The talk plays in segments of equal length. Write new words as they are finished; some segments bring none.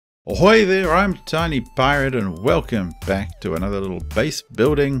Ahoy there, I'm Tiny Pirate and welcome back to another little base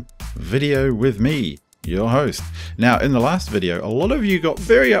building video with me, your host. Now in the last video, a lot of you got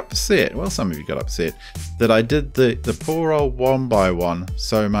very upset, well some of you got upset, that I did the poor old 1x1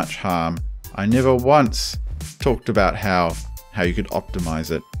 so much harm. I never once talked about how you could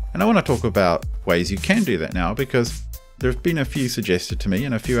optimize it. And I want to talk about ways you can do that now, because there have been a few suggested to me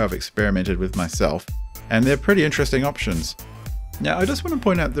and a few I've experimented with myself, and they're pretty interesting options. Now, I just want to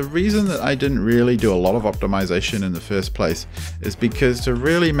point out the reason that I didn't really do a lot of optimization in the first place is because to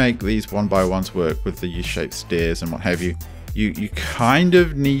really make these 1x1s work with the U-shaped stairs and what have you, you kind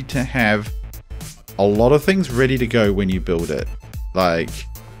of need to have a lot of things ready to go when you build it. Like,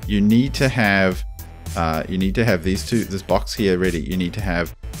 you need to have this box here ready. You need to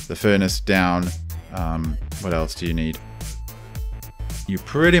have the furnace down. What else do you need? You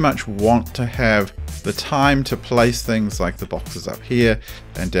pretty much want to have the time to place things like the boxes up here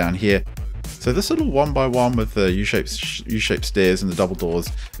and down here. So this little 1x1 with the U-shaped stairs and the double doors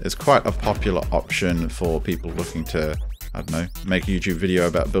is quite a popular option for people looking to, I don't know, make a YouTube video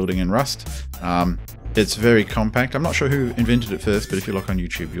about building in Rust. It's very compact. I'm not sure who invented it first, but if you look on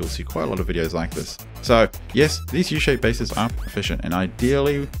YouTube, you'll see quite a lot of videos like this. So yes, these U-shaped bases are efficient, and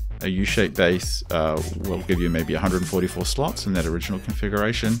ideally a U-shaped base will give you maybe 144 slots in that original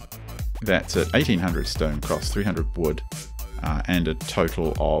configuration. That's at 1800 stone cost, 300 wood, and a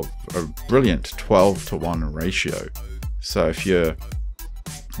total of a brilliant 12:1 ratio. So if you're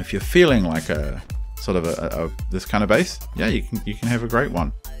feeling like a sort of this kind of base, yeah, you can have a great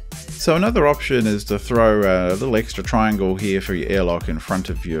one. So another option is to throw a little extra triangle here for your airlock in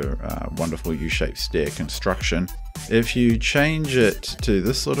front of your wonderful U-shaped stair construction. If you change it to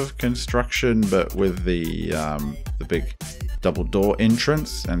this sort of construction, but with the big double door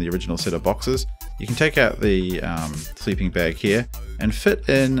entrance and the original set of boxes, you can take out the sleeping bag here and fit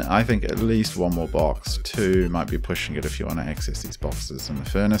in, I think, at least one more box. Two might be pushing it if you want to access these boxes in the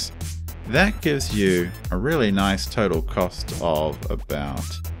furnace. That gives you a really nice total cost of about...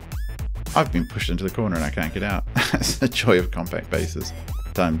 I've been pushed into the corner and I can't get out. That's the joy of compact bases.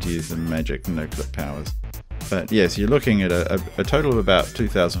 Time to use the magic no-clip powers. But yes, you're looking at a total of about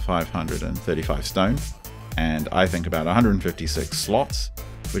 2,535 stone, and I think about 156 slots,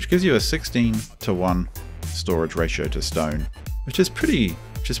 which gives you a 16:1 storage ratio to stone, which is pretty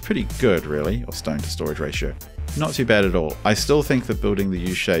good really, or stone to storage ratio. Not too bad at all. I still think that building the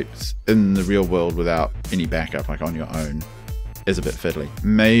U-shapes in the real world without any backup, like on your own, is a bit fiddly.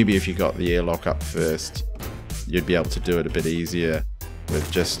 Maybe if you got the airlock up first, you'd be able to do it a bit easier with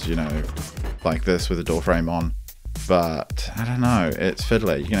just, you know, like this with the door frame on. But I don't know, it's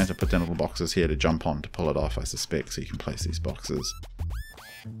fiddly. You're gonna have to put down little boxes here to jump on to pull it off, I suspect, so you can place these boxes.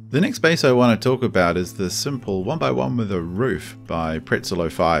 The next base I want to talk about is the simple 1x1 with a roof by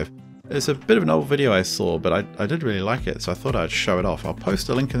Pretzel05. It's a bit of an old video I saw, but I did really like it, so I thought I'd show it off. I'll post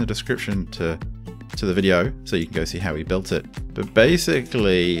a link in the description to the video so you can go see how he built it. But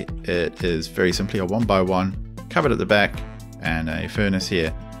basically it is very simply a 1x1 covered at the back and a furnace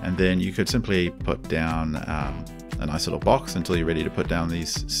here, and then you could simply put down a nice little box until you're ready to put down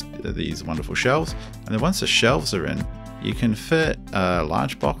these wonderful shelves. And then once the shelves are in, you can fit a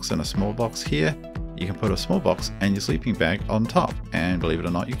large box and a small box here. You can put a small box and your sleeping bag on top, and believe it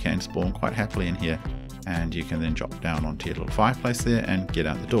or not, you can spawn quite happily in here, and you can then drop down onto your little fireplace there and get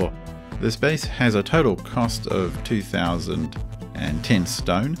out the door. This base has a total cost of 2,010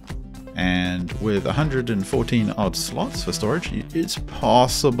 stone, and with 114 odd slots for storage, it's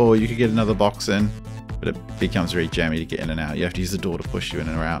possible you could get another box in, but it becomes very jammy to get in and out. You have to use the door to push you in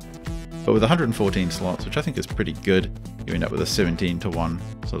or out. But with 114 slots, which I think is pretty good, you end up with a 17:1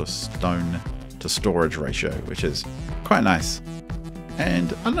 sort of stone to storage ratio, which is quite nice.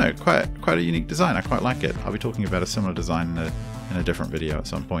 And I don't know, quite a unique design. I quite like it. I'll be talking about a similar design in a different video at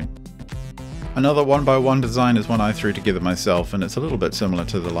some point. Another 1x1 design is one I threw together myself, and it's a little bit similar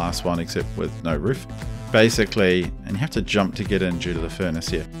to the last one except with no roof. Basically, and you have to jump to get in due to the furnace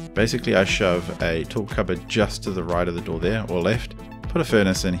here. Basically I shove a tool cupboard just to the right of the door there, or left, put a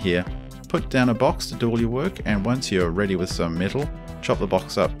furnace in here, put down a box to do all your work, and once you're ready with some metal, chop the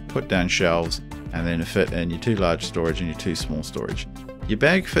box up, put down shelves, and then fit in your 2 large storage and your 2 small storage. Your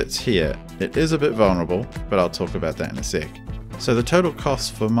bag fits here. It is a bit vulnerable, but I'll talk about that in a sec. So the total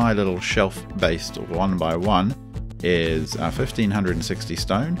cost for my little shelf-based 1x1 is 1,560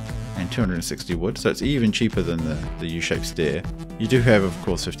 stone and 260 wood, so it's even cheaper than the U-shaped stair. You do have, of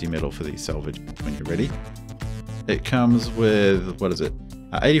course, 50 metal for these salvage when you're ready. It comes with,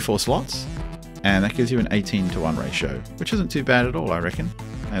 84 slots, and that gives you an 18:1 ratio, which isn't too bad at all, I reckon.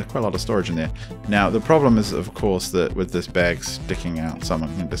 There's quite a lot of storage in there. Now, the problem is, of course, that with this bag sticking out,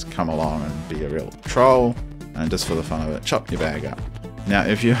 someone can just come along and be a real troll, and just for the fun of it, chop your bag up. Now,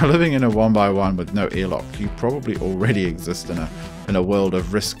 if you're living in a 1x1 with no airlock, you probably already exist in a world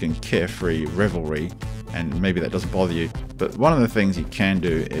of risk and carefree revelry, and maybe that doesn't bother you. But one of the things you can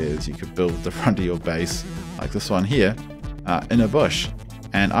do is you could build the front of your base, like this one here, in a bush.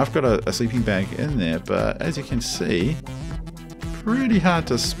 And I've got a sleeping bag in there, but as you can see, pretty hard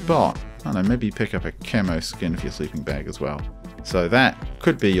to spot. I don't know, maybe pick up a camo skin for your sleeping bag as well. So that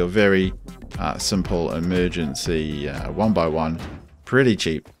could be your very simple emergency 1x1. Pretty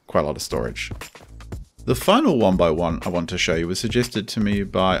cheap, quite a lot of storage. The final 1x1 I want to show you was suggested to me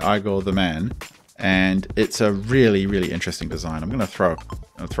by IgorTheMan, and it's a really, really interesting design. I'm going to throw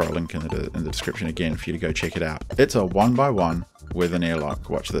a link in the description again for you to go check it out. It's a 1x1 with an airlock.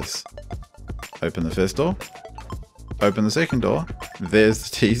 Watch this. Open the first door. Open the second door. There's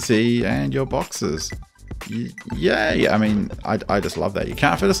the TC and your boxes. Yay! I mean, I just love that. You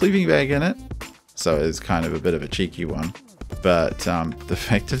can't fit a sleeping bag in it, so it's kind of a bit of a cheeky one. But the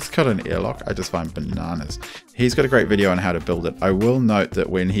fact that it's got an airlock, I just find bananas. He's got a great video on how to build it. I will note that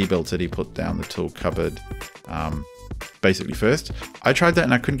when he built it, he put down the tool cupboard basically first. I tried that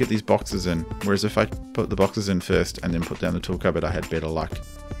and I couldn't get these boxes in, whereas if I put the boxes in first and then put down the tool cupboard, I had better luck.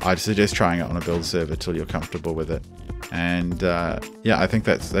 I'd suggest trying it on a build server till you're comfortable with it. And yeah, I think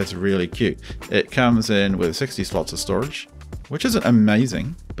that's really cute. It comes in with 60 slots of storage, which isn't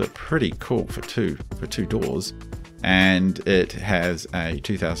amazing, but pretty cool for two doors. And it has a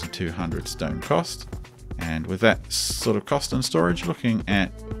 2,200 stone cost, and with that sort of cost and storage, looking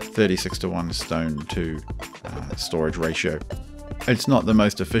at 36:1 stone to storage ratio. It's not the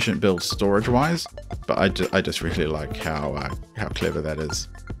most efficient build storage wise, but I just really like how clever that is.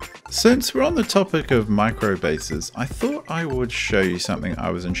 Since we're on the topic of micro bases, I thought I would show you something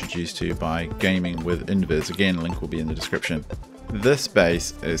I was introduced to by Gaming with Invis. Again, link will be in the description. This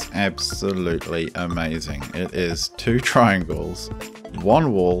base is absolutely amazing. It is 2 triangles,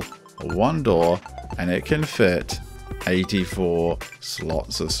 1 wall, 1 door, and it can fit 84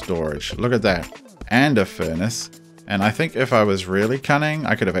 slots of storage. Look at that. And a furnace. And I think if I was really cunning,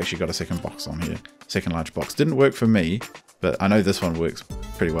 I could have actually got a second box on here. Second large box. Didn't work for me, but I know this one works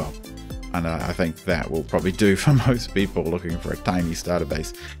pretty well. And I think that will probably do for most people looking for a tiny starter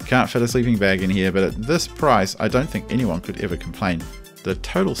base. Can't fit a sleeping bag in here, but at this price, I don't think anyone could ever complain. The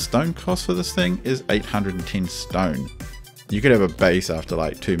total stone cost for this thing is 810 stone. You could have a base after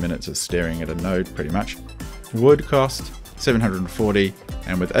like 2 minutes of staring at a node, pretty much. Wood cost 740,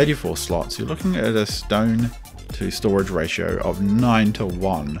 and with 84 slots, you're looking at a stone to storage ratio of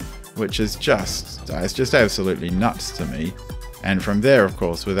 9:1, which is just absolutely nuts to me. And from there, of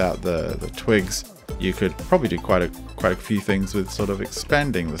course, without the twigs, you could probably do quite a few things with sort of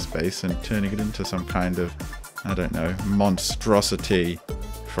expanding the space and turning it into some kind of, I don't know, monstrosity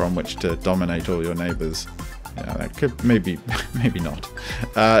from which to dominate all your neighbors. Yeah, that could maybe not.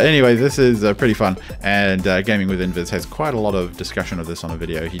 Anyway, this is pretty fun, and Gaming with Invis has quite a lot of discussion of this on a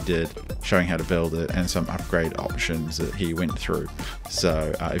video he did showing how to build it and some upgrade options that he went through.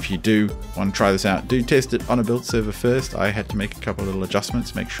 So if you do want to try this out, do test it on a build server first. I had to make a couple of little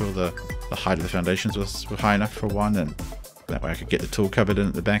adjustments, make sure the height of the foundations was high enough for one, and that way I could get the tool cupboard in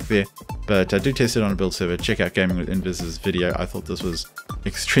at the back there. But do test it on a build server. Check out Gaming with Invis's video. I thought this was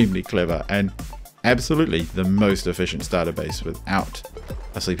extremely clever and absolutely the most efficient starter base without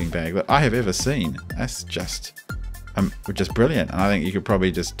a sleeping bag that I have ever seen. That's just brilliant. And I think you could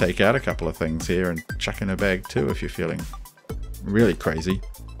probably just take out a couple of things here and chuck in a bag too if you're feeling really crazy.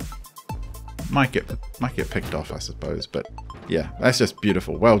 Might get picked off, I suppose, but yeah, that's just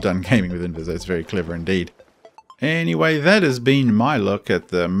beautiful. Well done, Gaming with Invis. That's very clever indeed. Anyway, that has been my look at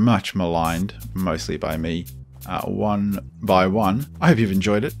the much maligned, mostly by me, 1x1. I hope you've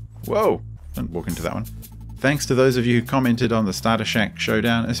enjoyed it. Whoa! Don't walk into that one. Thanks to those of you who commented on the Starter Shack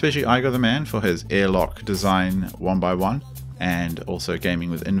Showdown, especially IgorTheMan for his airlock design 1x1, and also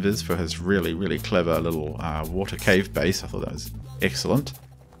Gaming with Invis for his really, really clever little water cave base. I thought that was excellent.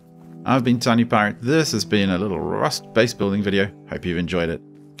 I've been Tiny Pirate. This has been a little Rust base building video. Hope you've enjoyed it.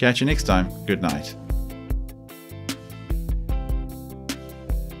 Catch you next time. Good night.